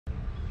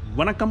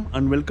வணக்கம்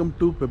and welcome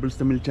to pebbles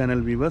Tamil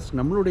channel viewers.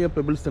 நம்மளுடைய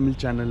pebbles Tamil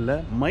சேனலில்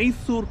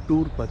மைசூர்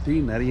டூர் பற்றி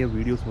நிறைய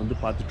வீடியோஸ் வந்து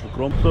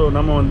பார்த்துட்ருக்குறோம். ஸோ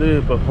நம்ம வந்து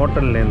இப்போ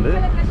ஹோட்டல்லேருந்து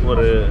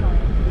ஒரு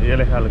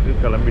 7:15க்கு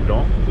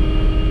கிளம்பிட்டோம்.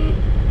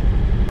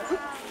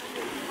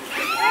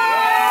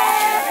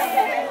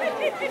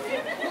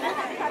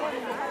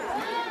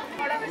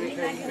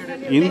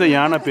 இந்த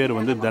யானை பேர்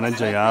வந்து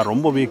தனஞ்சயா.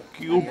 ரொம்பவே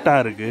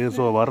க்யூட்டாக இருக்குது.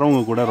 ஸோ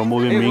வர்றவங்க கூட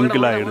ரொம்பவே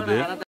மிங்கிள் ஆகிடுது.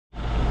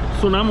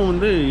 ஸோ நாம்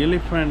வந்து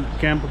எலிஃபண்ட்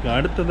கேம்புக்கு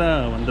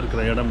அடுத்ததாக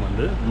வந்திருக்கிற இடம்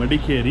வந்து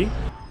மடிக்கேரி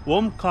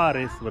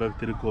ஓம்காரேஸ்வரர்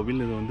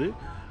திருக்கோவில். இது வந்து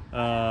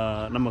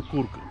நம்ம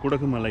கூர்க்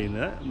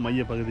குடகுமலையில்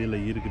மைய பகுதியில்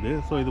இருக்குது.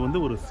 ஸோ இது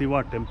வந்து ஒரு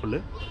சிவா டெம்பிள்.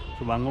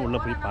 ஸோ வாங்க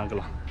உள்ளே போய்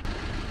பார்க்கலாம்.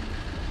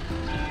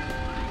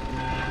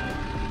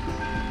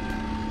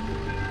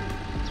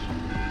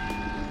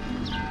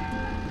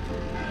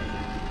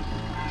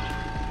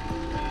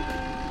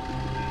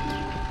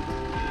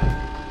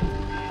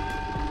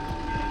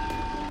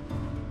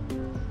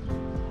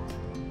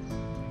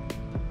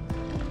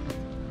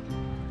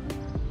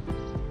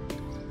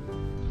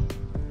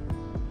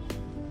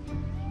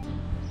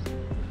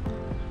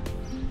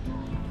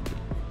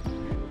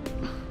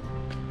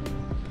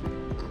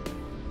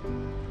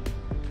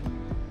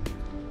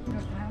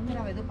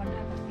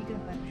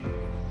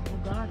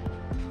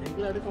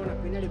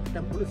 பின்னாடி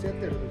டப்புன்னு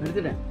சேர்த்து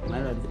எடுத்துட்டேன்.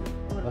 மேலே எடுத்துட்டேன்.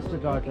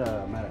 ஃபஸ்ட்டு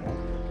டாட்டில் மேலே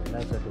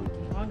லேசாக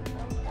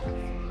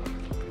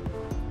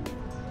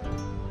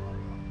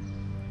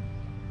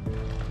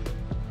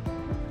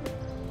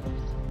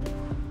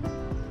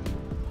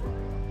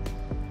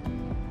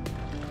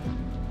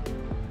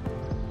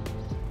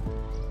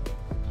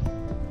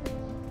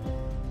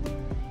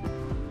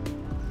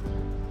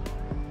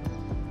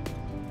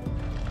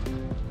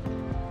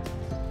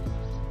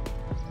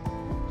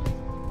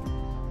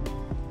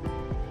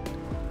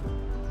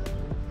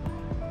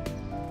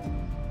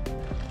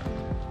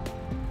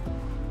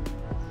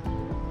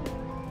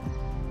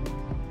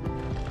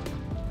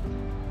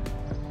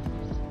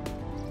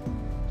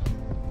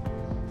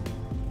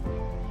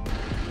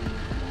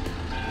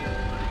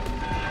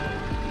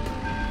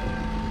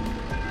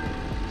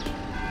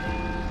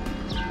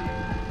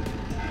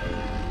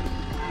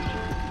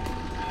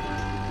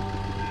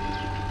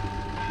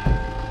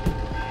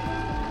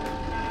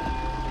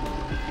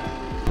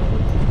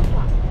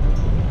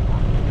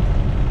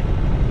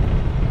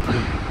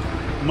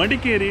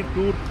மடிக்கேரி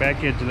டூர்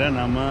பேக்கேஜில்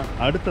நாம்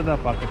அடுத்ததாக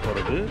பார்க்க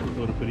போகிறது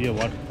ஒரு பெரிய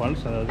வாட்டர்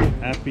ஃபால்ஸ், அதாவது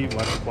ஆப்பி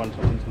வாட்டர் ஃபால்ஸ்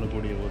அப்படின்னு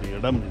சொல்லக்கூடிய ஒரு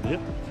இடம் இது.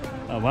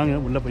 வாங்க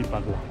உள்ளே போய்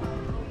பார்க்கலாம்.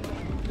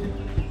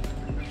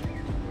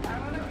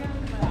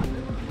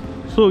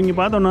 ஸோ இங்கே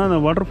பார்த்தோன்னா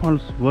அந்த வாட்டர்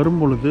ஃபால்ஸ் வரும்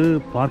பொழுது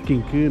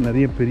பார்க்கிங்க்கு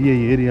நிறைய பெரிய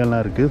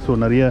ஏரியாலாம் இருக்குது. ஸோ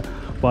நிறைய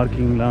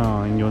பார்க்கிங்லாம்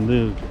இங்கே வந்து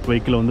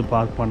வெஹிக்கிளை வந்து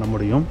பார்க் பண்ண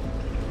முடியும்.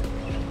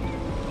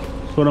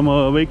 ஸோ நம்ம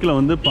வெஹிக்கிளை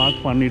வந்து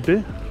பார்க் பண்ணிவிட்டு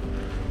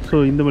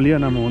ஸோ இந்த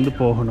வழியாக நம்ம வந்து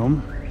போகணும்.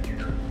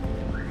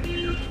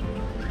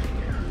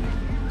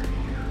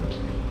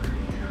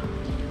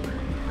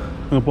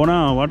 அங்கே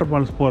போனால் வாட்டர்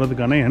ஃபால்ஸ்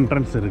போகிறதுக்கான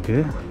என்ட்ரன்ஸ்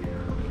இருக்குது.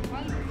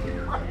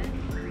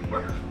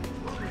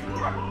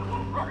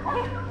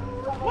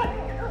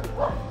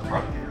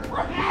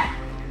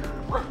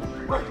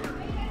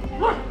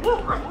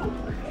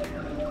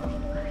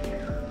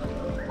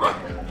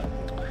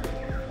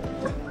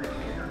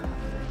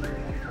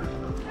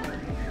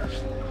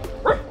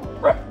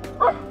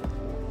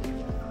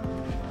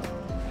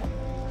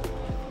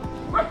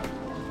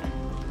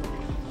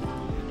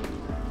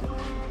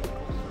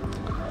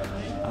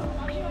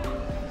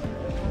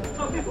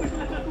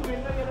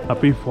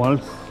 Abbey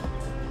Falls.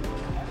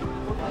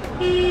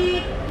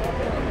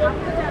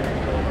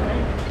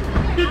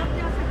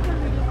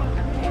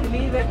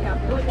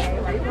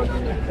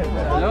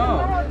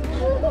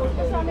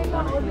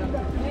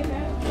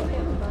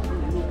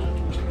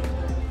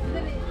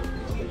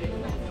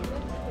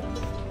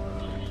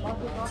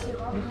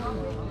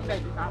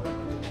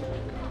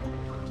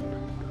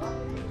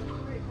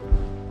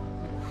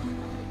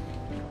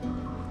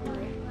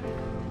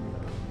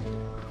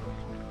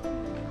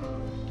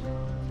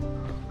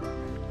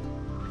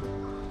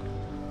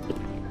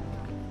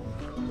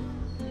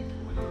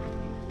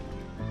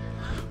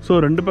 ஸோ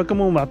ரெண்டு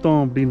பக்கமும் பார்த்தோம்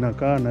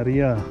அப்படின்னாக்கா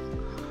நிறையா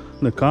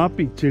இந்த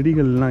காப்பி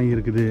செடிகள்லாம்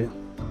இருக்குது.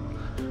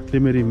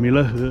 அதேமாரி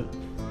மிளகு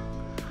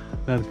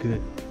இருக்குது.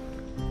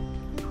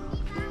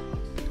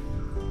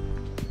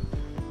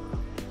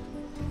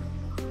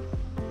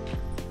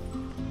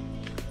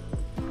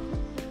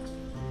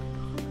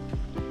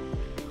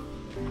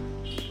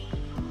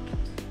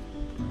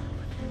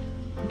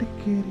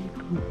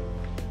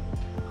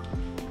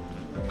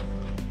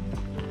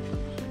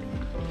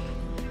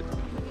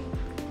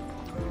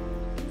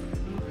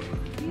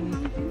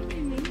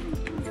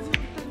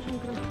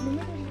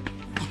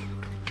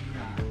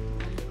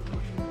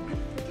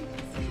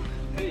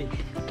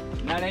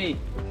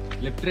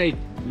 left right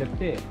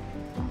left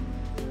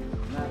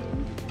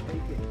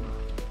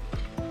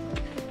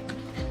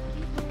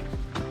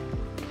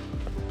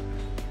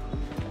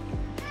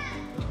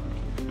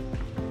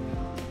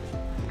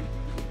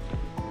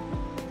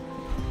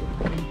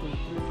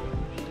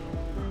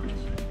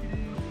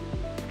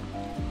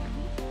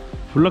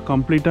ஃபுல்லாக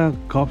கம்ப்ளீட்டாக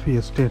காஃபி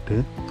எஸ்டேட்டு.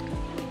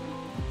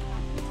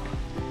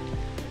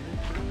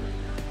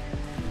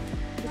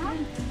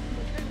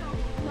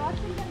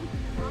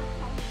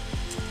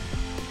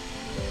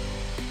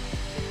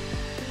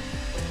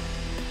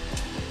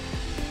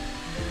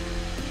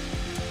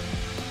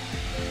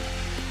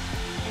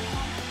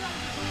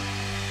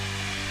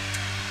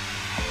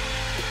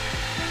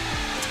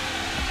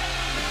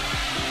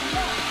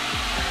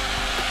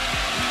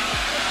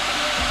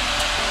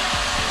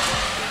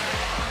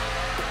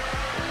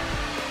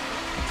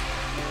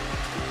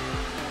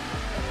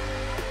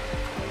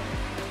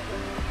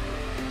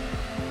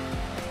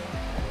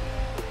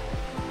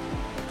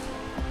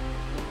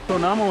 ஸோ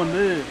நாம்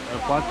வந்து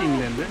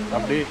பார்க்கிங்லேருந்து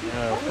அப்படியே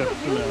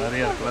ஸ்டெப்ஸில்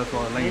நிறையா இருக்கலாம். ஸோ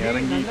அதெல்லாம்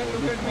இறங்கி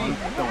வந்து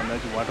ஃபால்ஸ்கிட்ட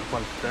வந்தாச்சு, வாட்டர்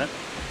ஃபால்ஸ்கிட்ட.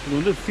 இது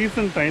வந்து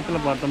சீசன்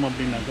டயத்தில் பார்த்தோம்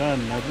அப்படின்னாக்கா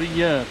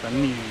நிறைய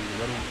தண்ணி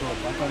வரும். ஸோ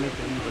பார்த்தாலே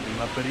தெரிஞ்சு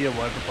பார்த்தீங்களா, பெரிய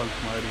வாட்டர்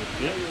ஃபால்ஸ் மாதிரி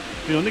இருக்குது.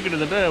 இது வந்து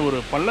கிட்டத்தட்ட ஒரு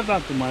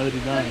பள்ளத்தாக்கு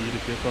மாதிரி தான்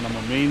இருக்குது. ஸோ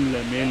நம்ம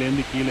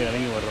மேலேருந்து கீழே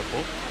இறங்கி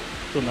வர்றப்போ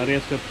ஸோ நிறைய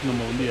ஸ்டெப்ஸ்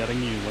நம்ம வந்து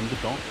இறங்கி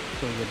வந்துட்டோம்.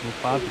 ஸோ இதை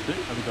பார்த்துட்டு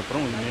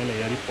அதுக்கப்புறம் இது மேலே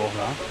ஏறி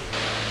போகலாம்.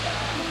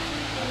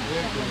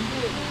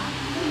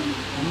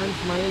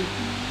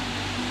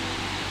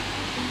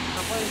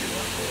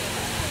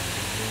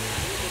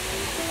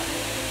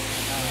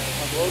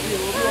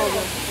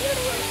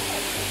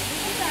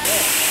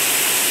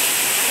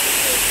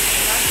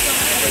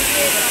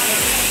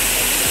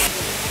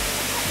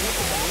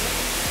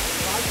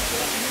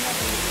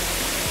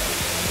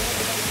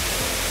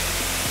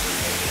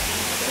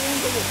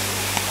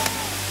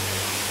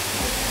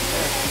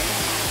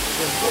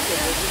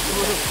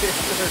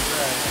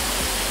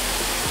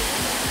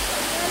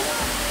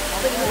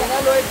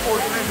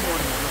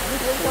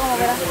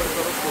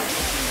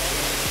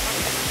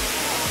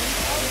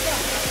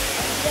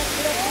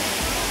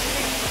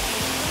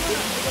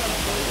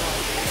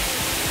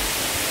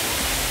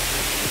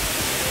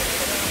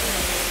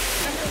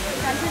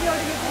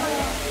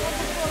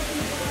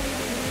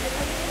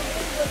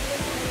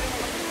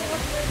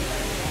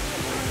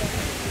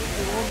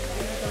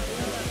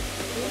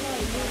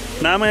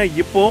 நாம்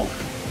இப்போது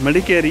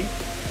மெடிக்கேரி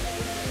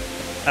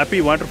அப்பி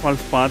வாட்டர்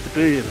ஃபால்ஸ்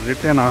பார்த்துட்டு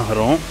ரிட்டர்ன்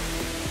ஆகிறோம்.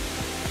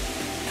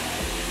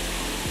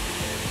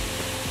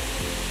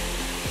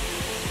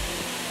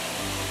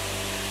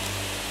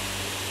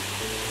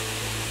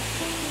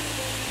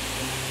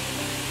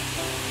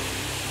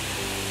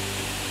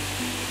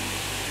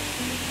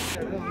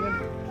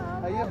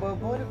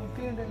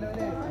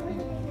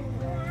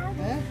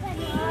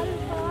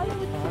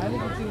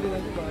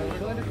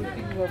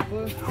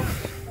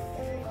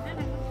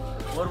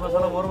 और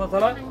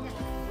मसाला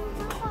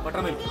बटर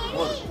मिल्क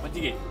और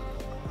मज्जिगे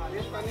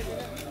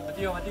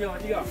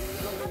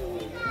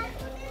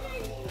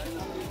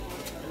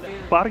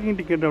பார்க்கிங்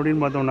டிக்கெட்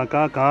அப்படின்னு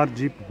பார்த்தோம்னாக்கா கார்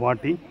ஜீப்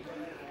 40,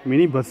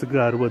 மினி பஸ்ஸுக்கு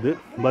 60,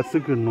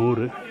 பஸ்ஸுக்கு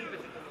 100,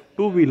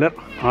 2 வீலர்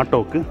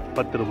ஆட்டோவுக்கு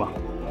 10 ரூபா.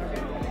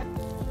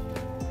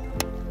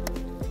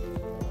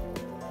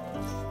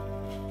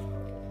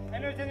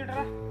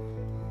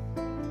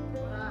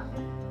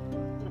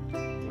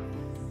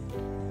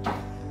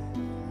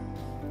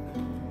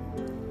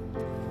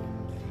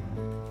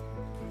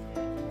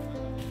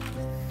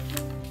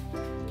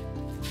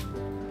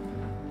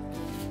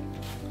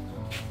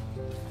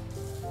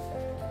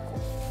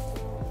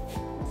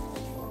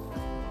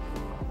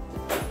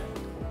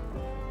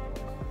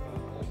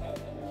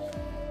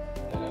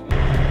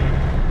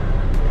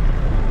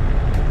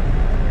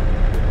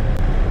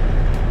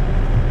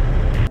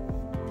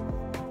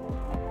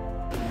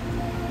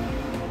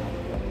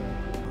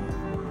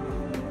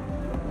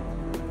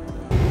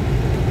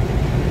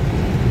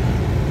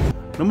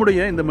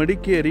 நம்முடைய இந்த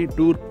மெடிக்கேரி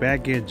டூர்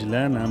பேக்கேஜில்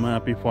நாம்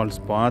அப்பி ஃபால்ஸ்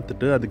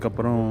பார்த்துட்டு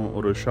அதுக்கப்புறம்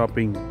ஒரு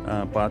ஷாப்பிங்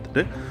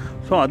பார்த்துட்டு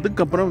ஸோ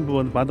அதுக்கப்புறம் இப்போ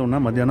வந்து பார்த்தோம்னா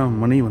மத்தியானம்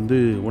மணி வந்து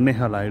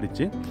 1:15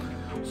 ஆகிடுச்சு.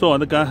 ஸோ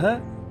அதுக்காக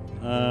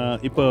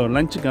இப்போ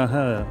லஞ்சுக்காக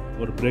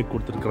ஒரு பிரேக்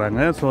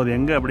கொடுத்துருக்குறாங்க. ஸோ அது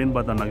எங்கே அப்படின்னு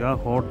பார்த்தோம்னாக்கா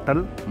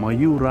ஹோட்டல்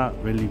மயூரா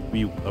வெலி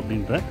வியூ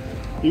அப்படின்ற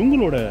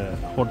இவங்களோட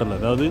ஹோட்டல்,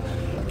 அதாவது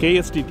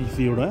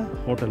KSTTCயோட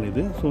ஹோட்டல்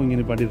இது. ஸோ இங்கே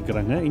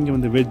நிப்பாட்டியிருக்கிறாங்க. இங்கே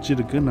வந்து வெஜ்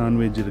இருக்குது,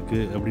 நான்வெஜ்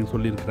இருக்குது அப்படின்னு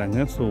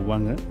சொல்லியிருக்கிறாங்க. ஸோ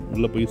வாங்க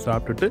உள்ளே போய்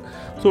சாப்பிட்டுட்டு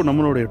ஸோ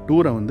நம்மளுடைய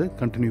டூரை வந்து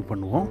கண்டினியூ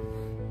பண்ணுவோம்.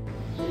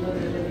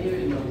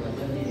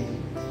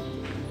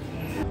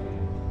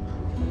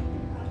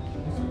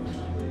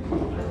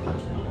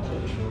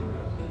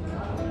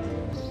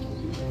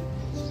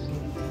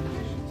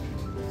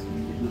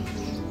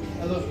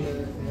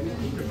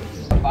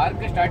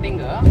 पार्क स्टार्टिंग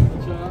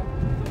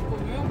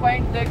व्यू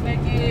पॉइंट देखने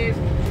की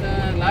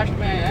लास्ट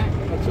में है.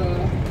 अच्छा,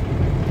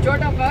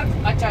 छोटा पार्क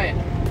अच्छा है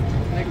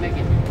देखने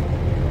की.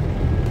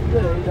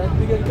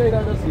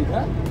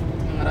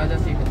 राजा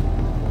सीट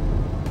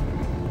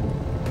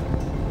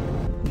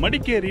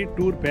மடிக்கேரி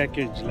டூர்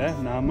பேக்கேஜில்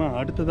நாம்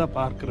அடுத்ததாக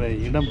பார்க்குற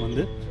இடம்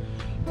வந்து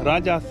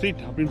ராஜா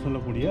ஸ்ட்ரீட் அப்படின்னு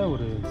சொல்லக்கூடிய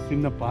ஒரு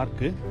சின்ன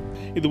பார்க்கு.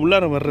 இது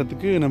உள்ளார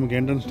வர்றதுக்கு நமக்கு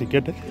என்ட்ரன்ஸ்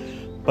டிக்கெட்டு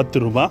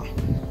 10 ரூபா.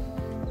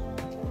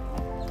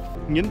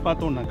 இங்கேன்னு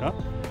பார்த்தோம்னாக்கா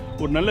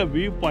ஒரு நல்ல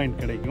வியூ பாயிண்ட்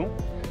கிடைக்கும்.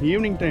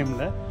 ஈவினிங்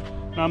டைமில்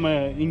நாம்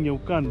இங்கே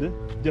உட்காந்து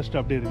ஜஸ்ட்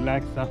அப்படியே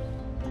ரிலாக்ஸாக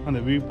அந்த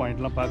வியூ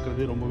பாயிண்ட்லாம்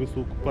பார்க்குறது ரொம்பவே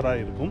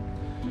சூப்பராக இருக்கும்.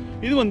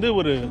 இது வந்து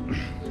ஒரு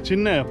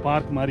சின்ன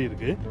பார்க் மாதிரி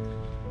இருக்குது.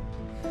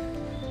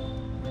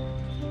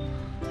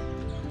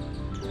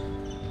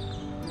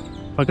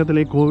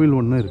 பக்கத்துலேயே கோவில்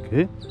ஒன்று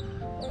இருக்குது.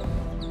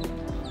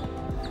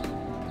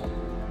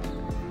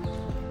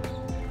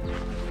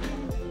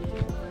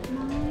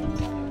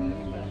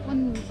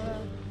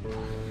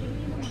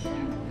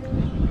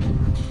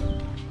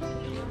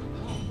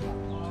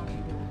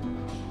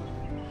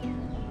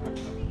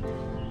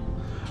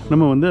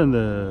 நம்ம வந்து அந்த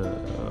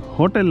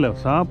ஹோட்டலில்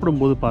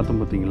சாப்பிடும்போது பார்த்தோம்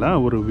பார்த்தீங்களா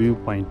ஒரு வியூ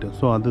பாயிண்ட்டு.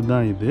 ஸோ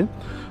அதுதான் இது.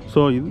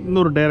 ஸோ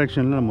இன்னொரு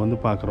டைரெக்ஷனில் நம்ம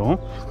வந்து பார்க்குறோம்.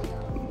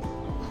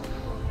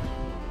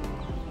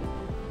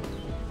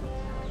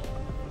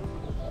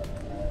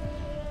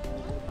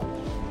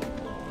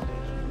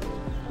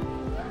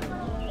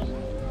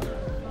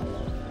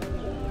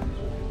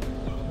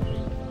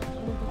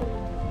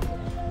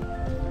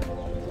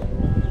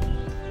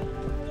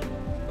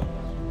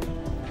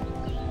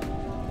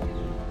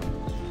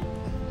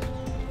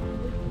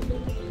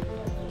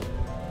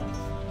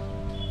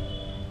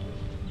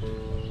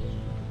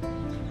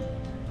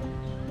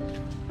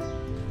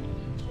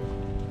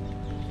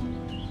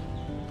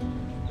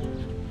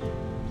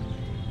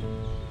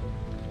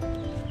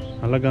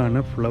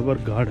 அழகான ஃப்ளவர்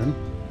கார்டன்.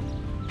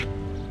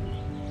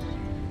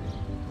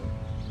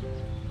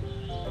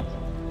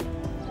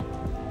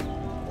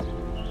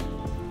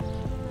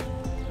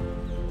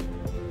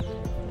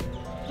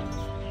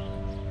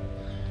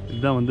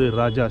 இதுதான் வந்து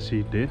ராஜா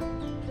சீட்டு.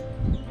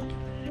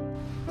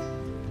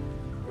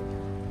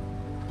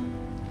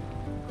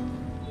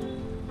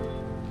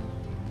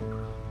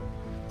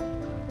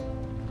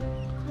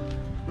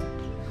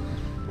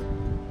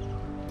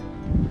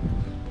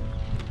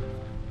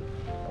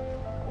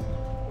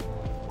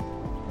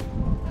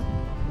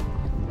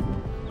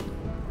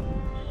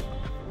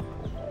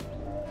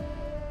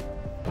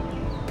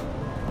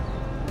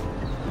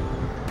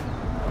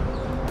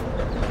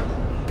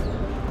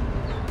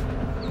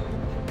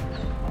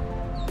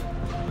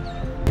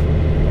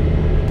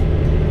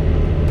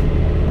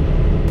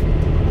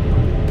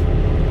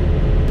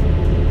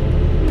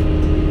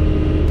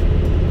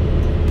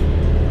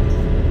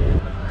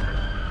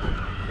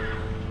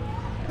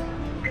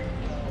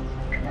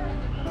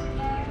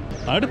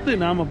 அடுத்து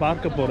நாம்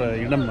பார்க்க போகிற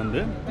இடம்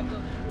வந்து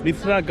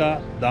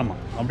நிஸ்ராகாதாமா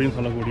அப்படின்னு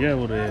சொல்லக்கூடிய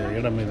ஒரு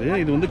இடம்.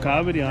 இது வந்து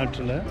காவிரி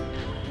ஆற்றில்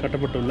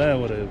கட்டப்பட்டுள்ள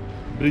ஒரு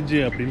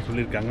பிரிட்ஜு அப்படின்னு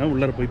சொல்லியிருக்காங்க.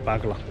 உள்ளே போய்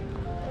பார்க்கலாம்.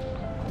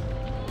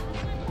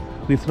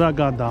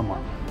 நிஸ்ராகாதாமா.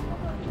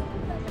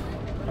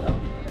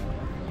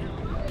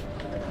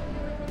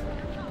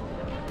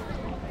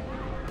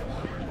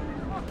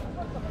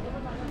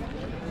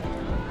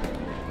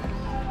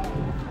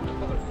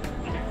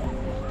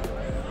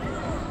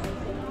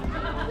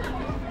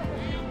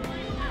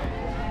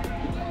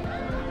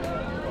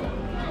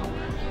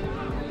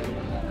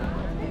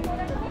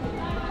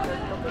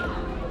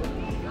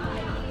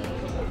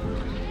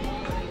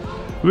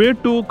 Way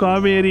to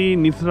Kaveri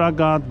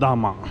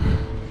Nisargadhama.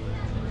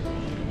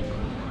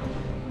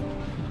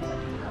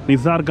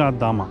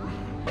 Nisargadhama.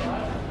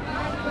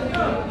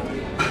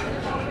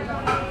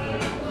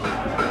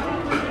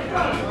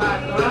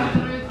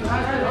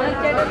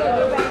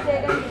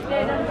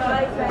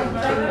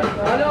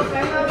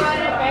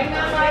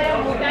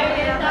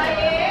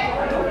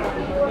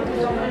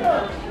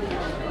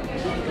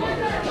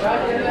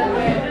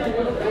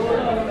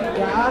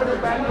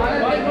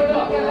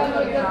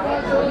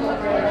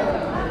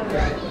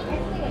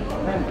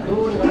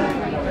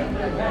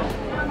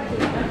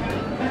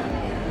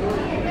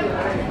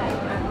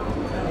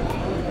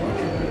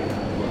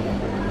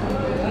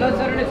 Hello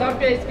sir,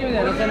 soft ice cream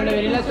there. Sir,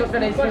 vanilla soft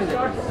ice cream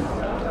there.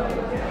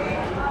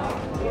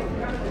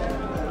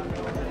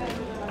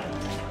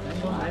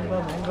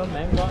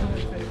 Mango.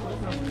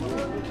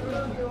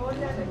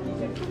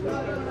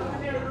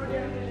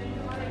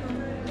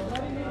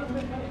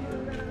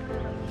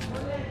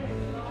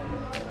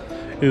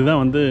 இதுதான்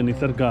வந்து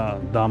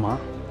நிசர்காதாமா.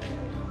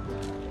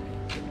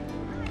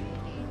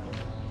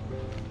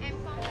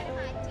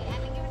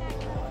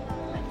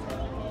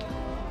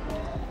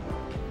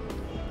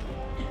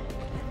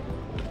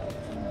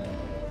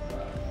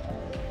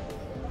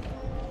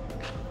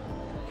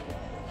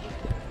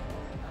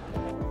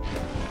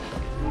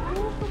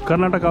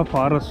 கர்நாடகா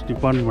ஃபாரஸ்ட்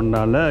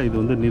டிபார்ட்மெண்ட்டால் இது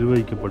வந்து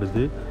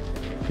நிர்வகிக்கப்படுது.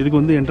 இதுக்கு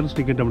வந்து என்ட்ரன்ஸ்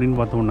டிக்கெட் அப்படின்னு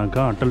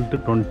பார்த்தோம்னாக்கா அடல்ட்டு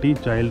 20,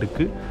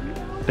 சைல்டுக்கு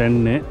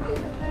 10,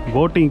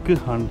 போட்டிங்க்கு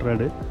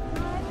 100,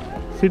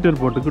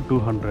 சீட்டர் போட்டுக்கு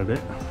 200.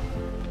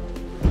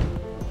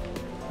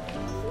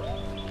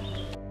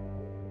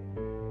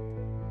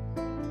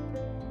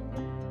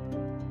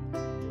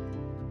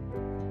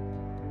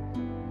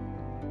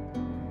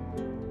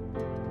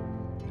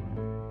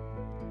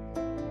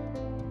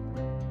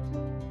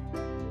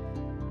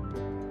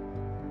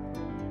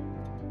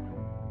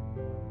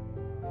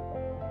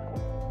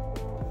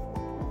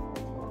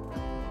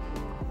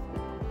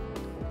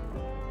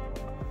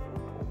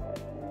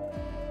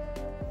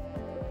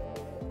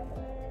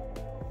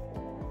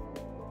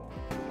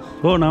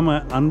 ஸோ நாம்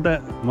அந்த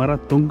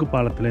தொங்கு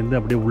பாலத்துலேருந்து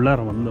அப்படியே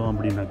உள்ளார வந்தோம்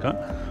அப்படின்னாக்கா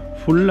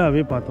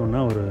ஃபுல்லாகவே பார்த்தோன்னா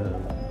ஒரு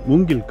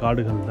மூங்கில்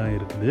காடுகள் தான்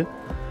இருக்குது.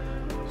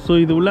 ஸோ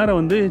இது உள்ளார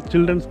வந்து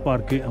சில்ட்ரன்ஸ்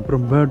பார்க்கு,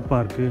 அப்புறம் பேர்ட்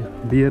பார்க்கு,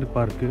 டியர்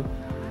பார்க்கு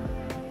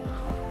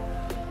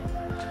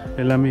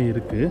எல்லாமே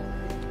இருக்குது.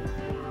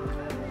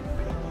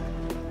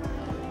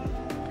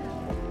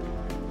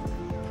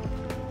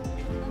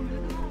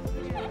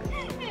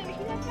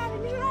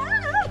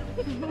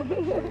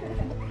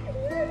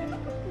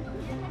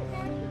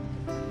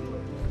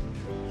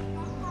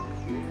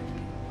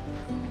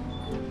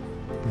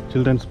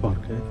 சில்ட்ரன்ஸ்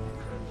பார்க்கு,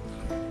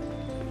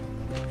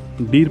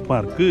 டீர்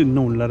பார்க்கு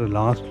இன்னும் உள்ளார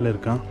லாஸ்ட்டில்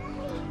இருக்கான்.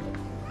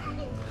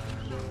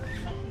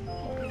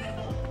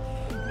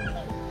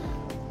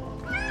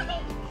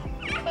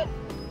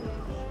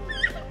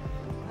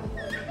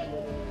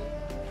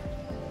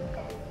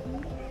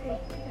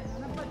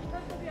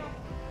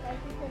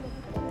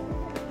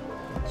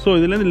 ஸோ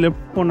இதுலேருந்து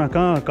லெஃப்ட்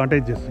போனாக்கா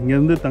காட்டேஜஸ்,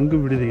 இங்கேருந்து தங்கு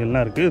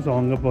விடுதிகள்லாம் இருக்குது. ஸோ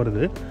அங்கே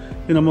போகிறது.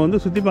 இது நம்ம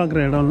வந்து சுற்றி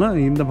பார்க்குற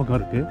இடம்லாம் இந்த பக்கம்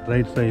இருக்குது,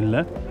 ரைட்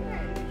சைடில்.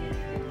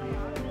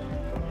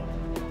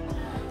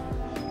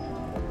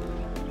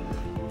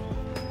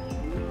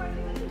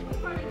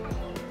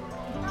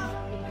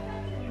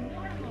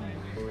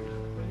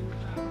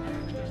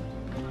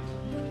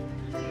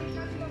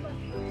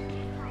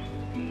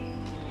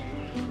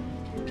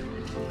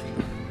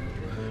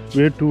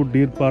 Way to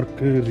deer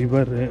park,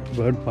 river,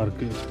 bird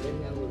park.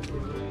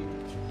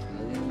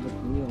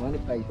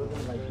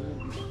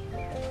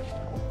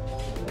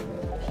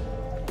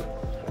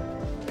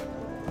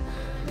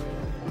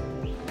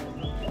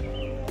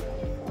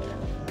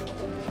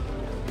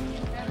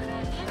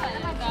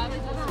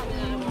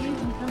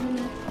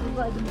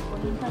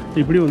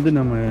 இப்படி வந்து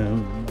நம்ம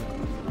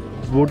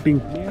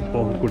போட்டிங்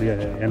போகக்கூடிய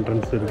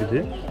என்ட்ரன்ஸ் இருக்குது.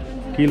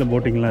 கீழே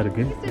போட்டிங்லாம்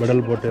இருக்குது,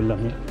 பெடல் போட்டு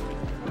எல்லாமே.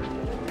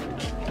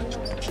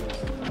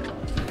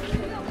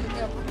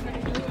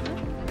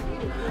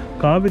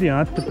 காவிரி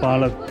ஆற்று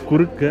பால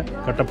குறுக்க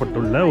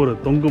கட்டப்பட்டுள்ள ஒரு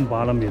தொங்கும்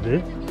பாலம் இது.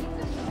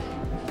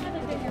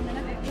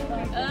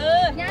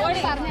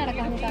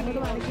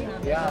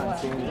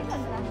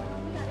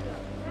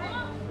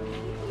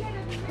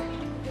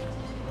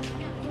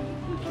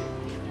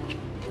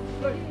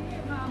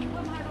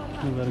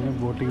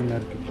 போட்டிங்லாம்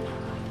இருக்கு.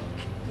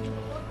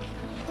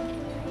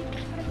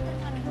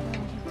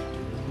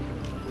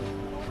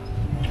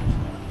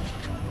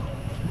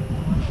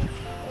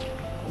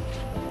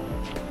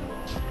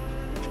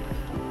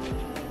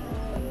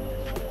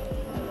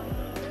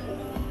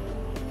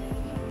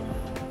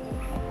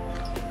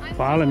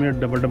 பாலமே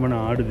டபுள் டபுள்னு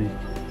ஆடுது.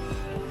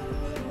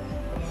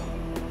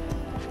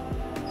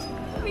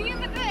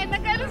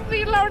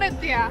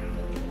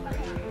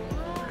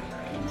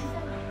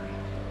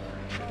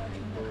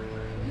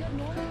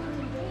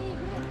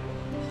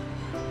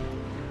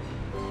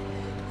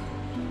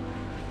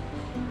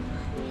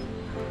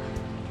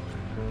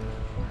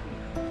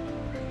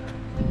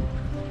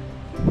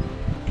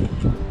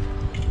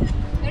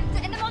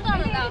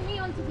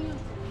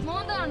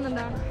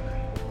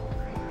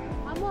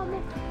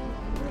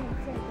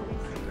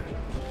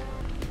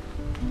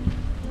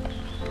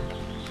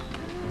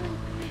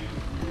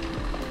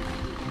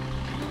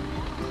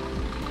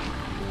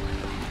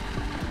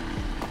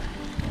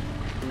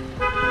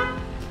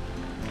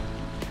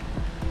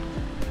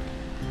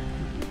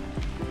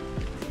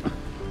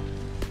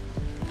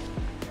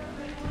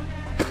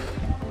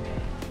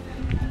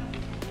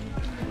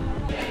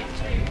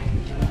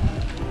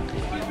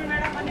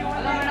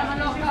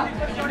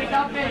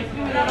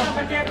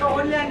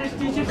 Only 100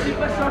 t-shirt,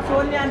 slippers, shorts,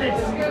 only 100.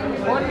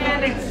 Only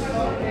 100.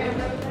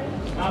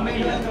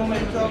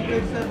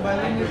 Chocolates, sir.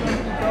 Balloon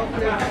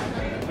chocolates.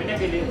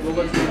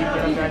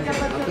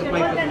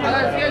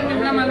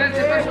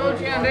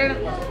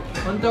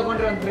 One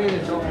chocolate and 3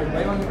 chocolate.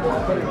 Buy one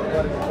chocolate.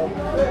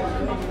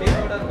 Take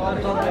out a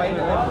cost of 5.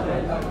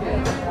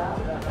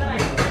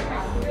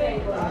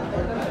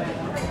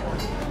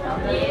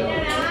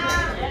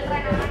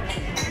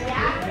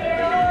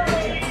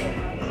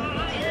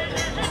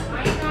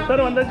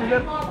 Sir வந்தாச்சு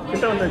சார்,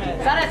 கிட்ட வந்தாச்சு.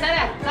 சரே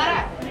சரே சரே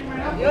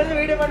இவரு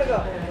வீடியோ பண்ணுங்க.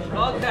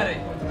 லாக் சரே.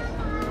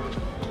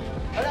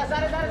 அட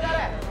சரே சரே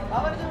சரே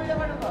அவருக்கு வீடியோ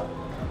பண்ணுங்க.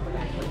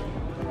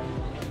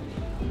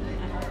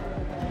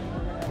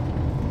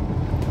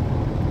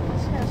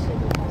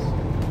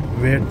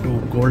 Way to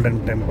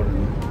golden temple.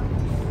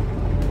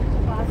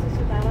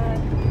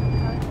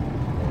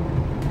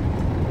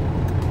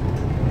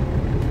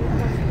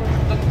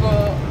 तुमको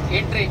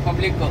entry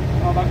public को,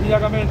 बाकी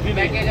जगह में एंट्री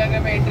नहीं, बाकी जगह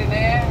में एंट्री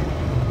नहीं है.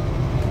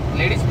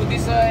 लेडीज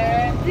बुद्धिस्ट है,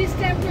 दिस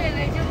टेंपल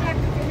है जो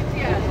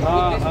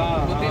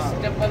बुद्धिस्ट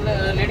टेंपल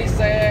लेडीज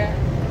है.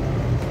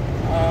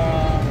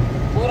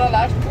 पूरा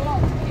लास्ट को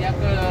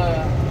एक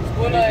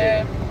स्कूल है,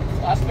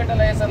 हॉस्पिटल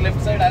है सर,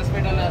 लेफ्ट साइड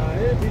हॉस्पिटल है.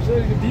 ये पीछे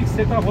ठीक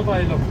सेटअप होता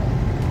है लोग.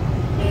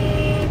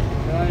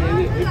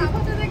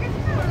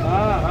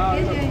 हाँ हाँ,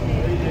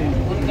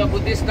 उनका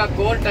बुद्धिस्ट का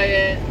कोर्ट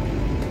है.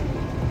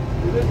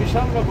 ये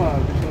विशाल का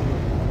park,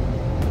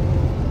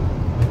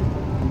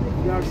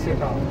 yard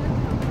setup.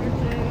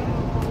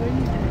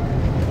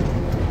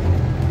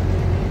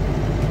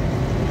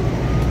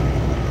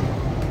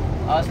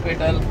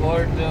 Hospital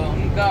court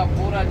उनका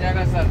पूरा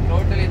जगह सर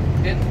टोटली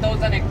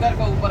 10,000 एकड़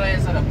का ऊपर है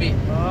सर अभी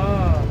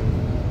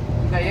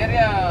उनका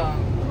एरिया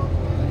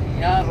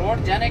यहाँ रोड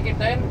जाने के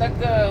टाइम तक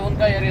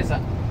उनका एरिया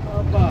सर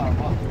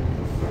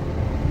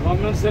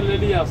गवर्नमेंट से ले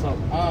लिया सब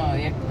हाँ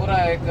एक पूरा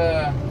एक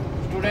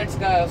स्टूडेंट्स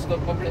का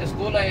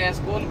स्कूल है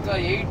स्कूल का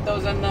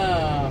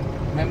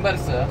 8,000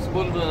 मेंबर्स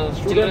स्कूल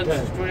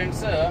स्टूडेंट्स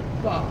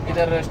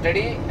इधर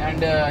स्टडी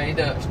एंड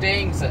इधर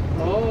स्टेइंग सर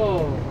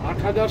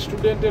 8,000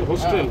 স্টুডেন্টের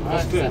হোস্টেল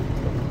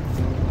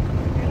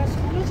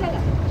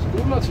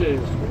স্কুল আছে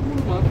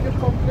school market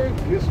complex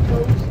guest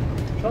house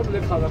সব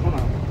লেখা দেখো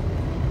না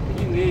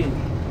কি নেই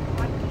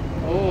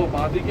ओ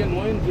बादी के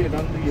 9 इंच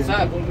डाल दिए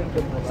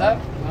सर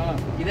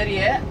इधर ही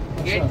है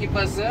गेट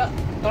कीपर्स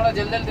थोड़ा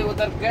जल्दी जल्दी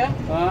उतर के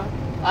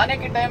आने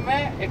के टाइम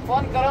में एक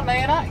फोन करो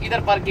नहीं ना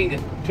इधर पार्किंग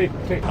ठीक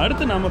ठीक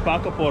அடுத்து நாம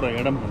பார்க்க போற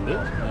இடம் வந்து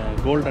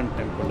கோல்டன்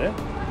டெம்பிள்.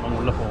 நம்ம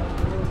உள்ள போவோம்.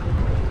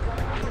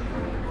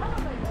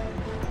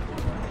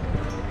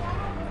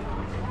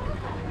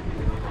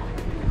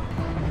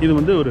 இது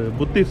வந்து ஒரு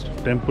புத்திஸ்ட்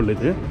டெம்பிள்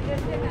இது.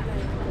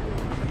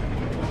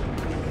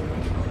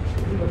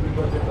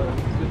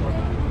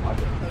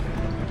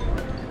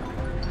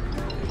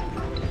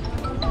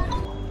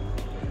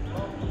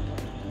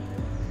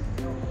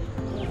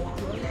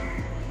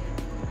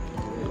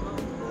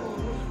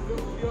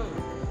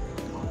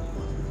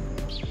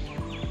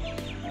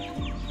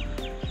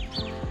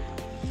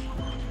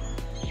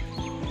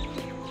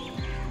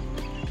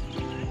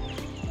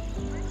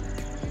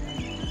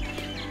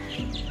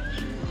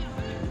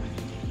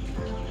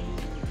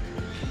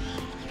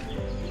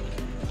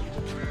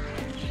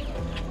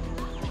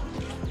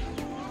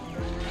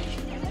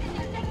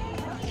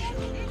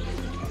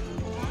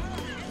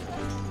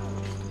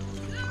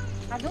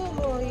 ಅದು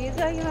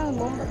ಇದಾಗಿ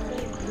ನಾವು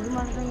ಇದು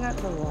ಮಾಡ್ದಂಗೆ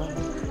ಆಗ್ತವೆ.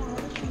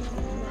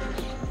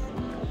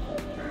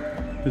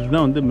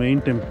 இதுதான் வந்து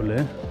main temple.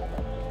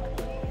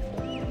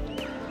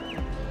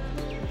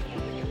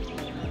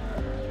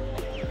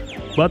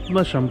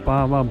 Padma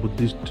சம்பாவா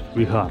Buddhist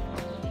Vihar.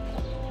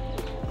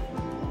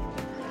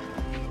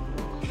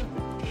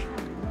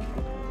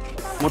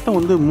 மொத்தம்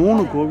வந்து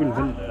 3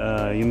 கோவில்கள்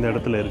இந்த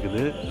இடத்துல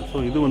இருக்குது. ஸோ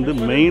இது வந்து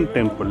மெயின்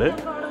டெம்பிள்.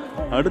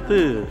 அடுத்து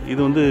இது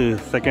வந்து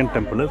செகண்ட்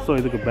டெம்பிள். ஸோ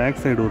இதுக்கு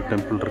பேக் சைடு ஒரு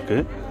டெம்பிள்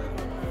இருக்குது.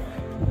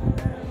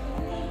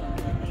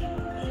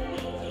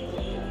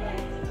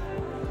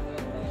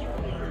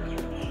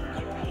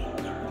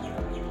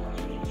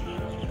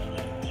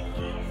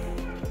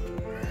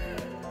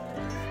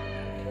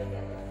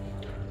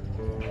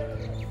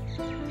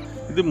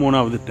 இது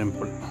 3வது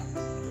டெம்பிள்.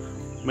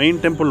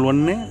 மெயின் டெம்பிள்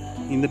 1,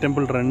 இந்த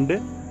டெம்பிள் 2,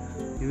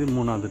 இது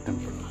 3வது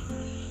டெம்பிள்.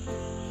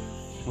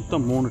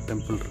 மொத்தம் 3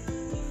 டெம்பிள் இருக்கு.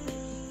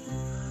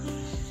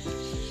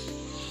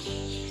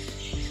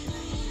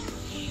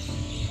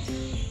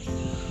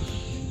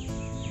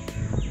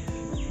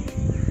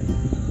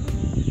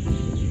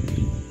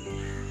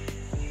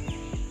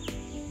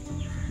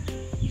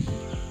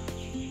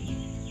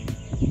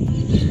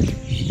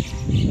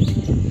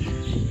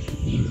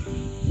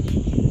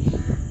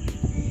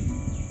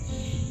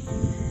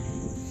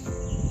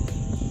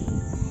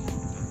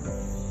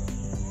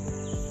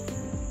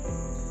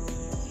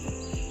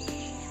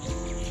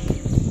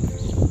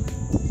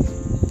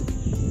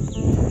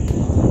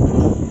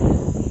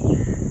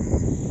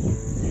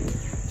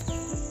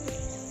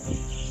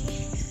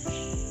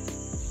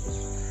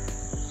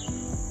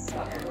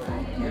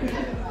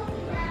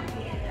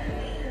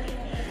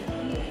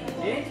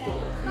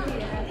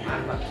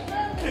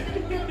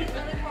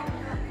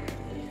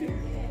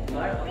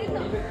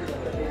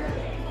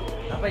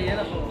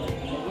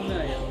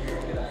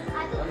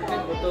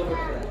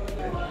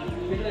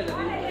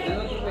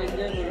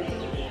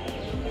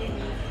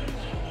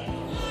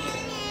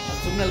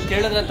 ಸುಮ್ಮನೆ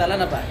ಕೇಳಿದ್ರೆ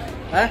ತಲೆನಪ್ಪ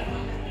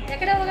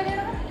ಎಕಡೆ ಹೋಗೋದು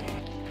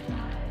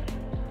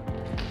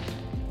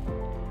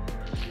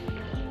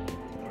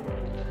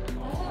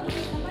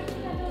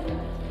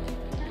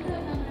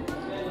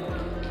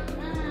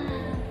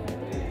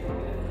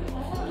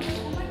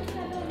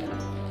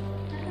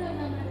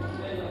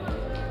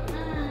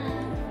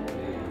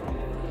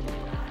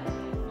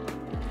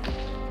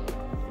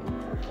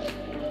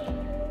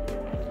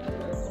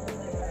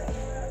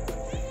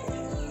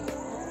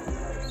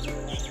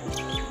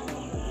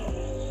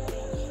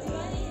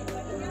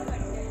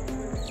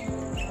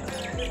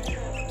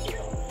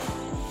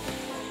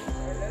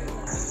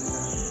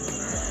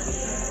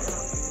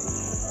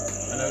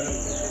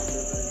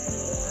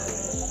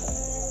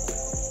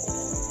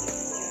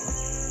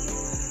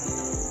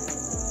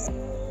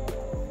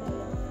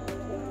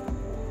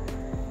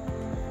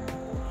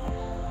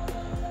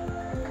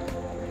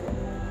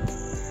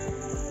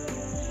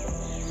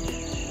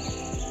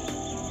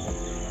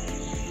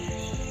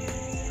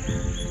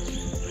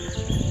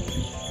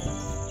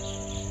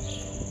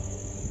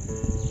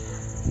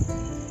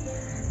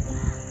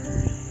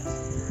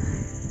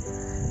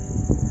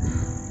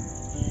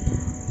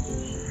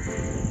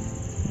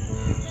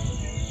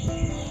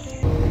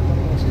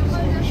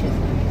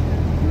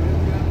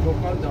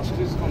लोकल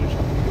जस्टिस कमिशन